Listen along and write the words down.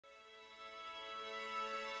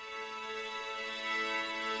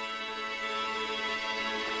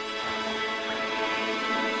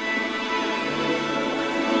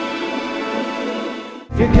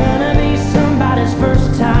You're gonna be somebody's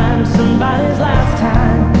first time, somebody's last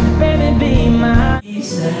time. Baby, be mine. He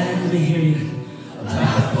said, let me hear you.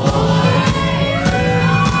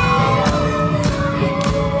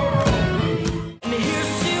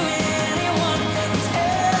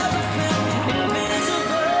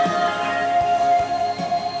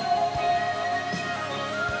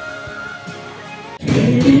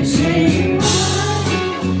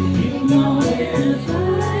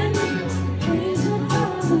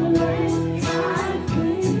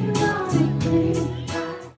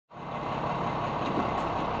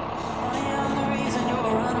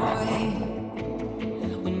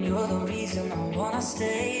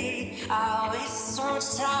 I wasted so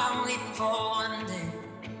much time waiting for one day.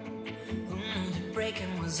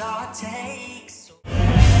 Breaking was all it takes.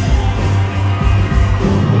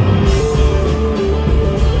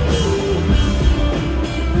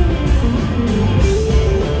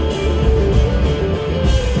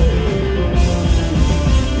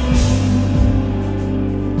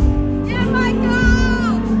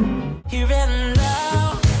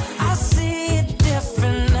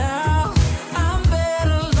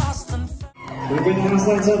 Can we bring the house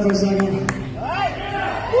lights up for a second?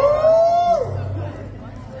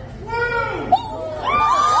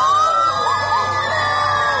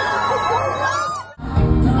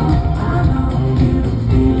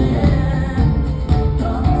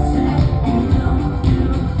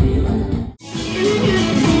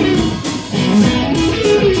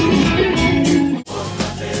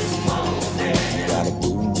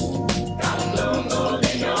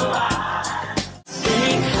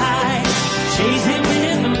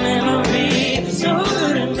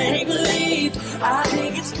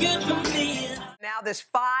 Now, this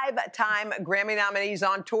 5-time Grammy nominee is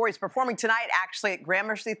on tour. He's performing tonight, actually, at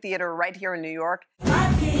Gramercy Theater right here in New York.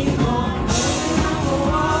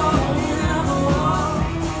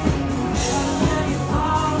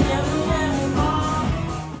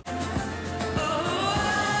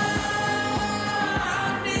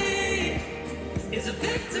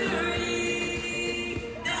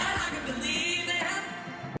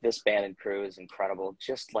 This band and crew is incredible,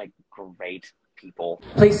 just like great people.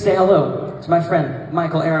 Please say hello to my friend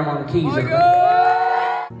Michael Aram on the keys.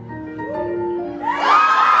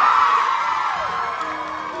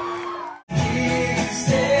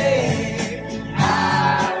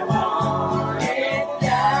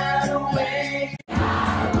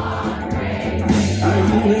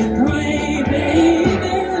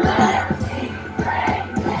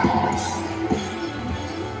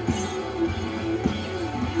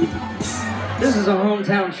 This is a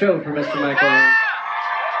hometown show for Mr. Michael.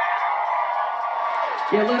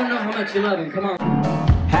 Yeah, let him know how much you love him. Come on.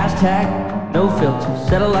 Hashtag no filter.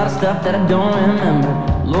 Said a lot of stuff that I don't remember.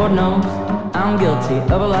 Lord knows I'm guilty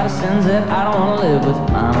of a lot of sins that I don't want to live with.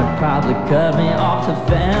 Mom would probably cut me off the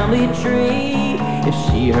family tree if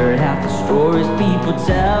she heard half the stories people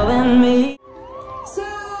telling me. So,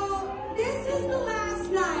 this is the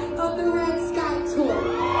last night of the Red Sky Tour.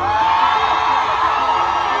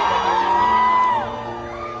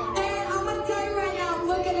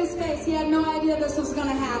 He had no idea this was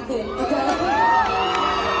gonna happen, okay?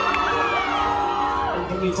 And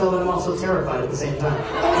can you tell that I'm also terrified at the same time?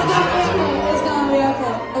 It's gonna be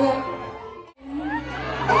okay, okay?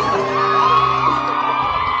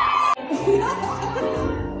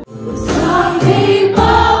 Some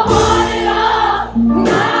people want it all,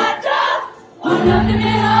 not just or nothing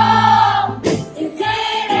at all. If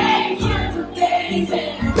it ain't you, baby,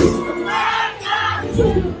 I'm not you,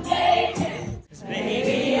 baby.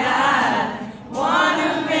 Baby, I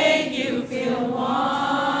wanna make you feel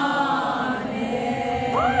wanted.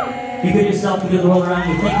 Be good yourself, be good the world around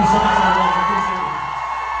you. Thank you so much.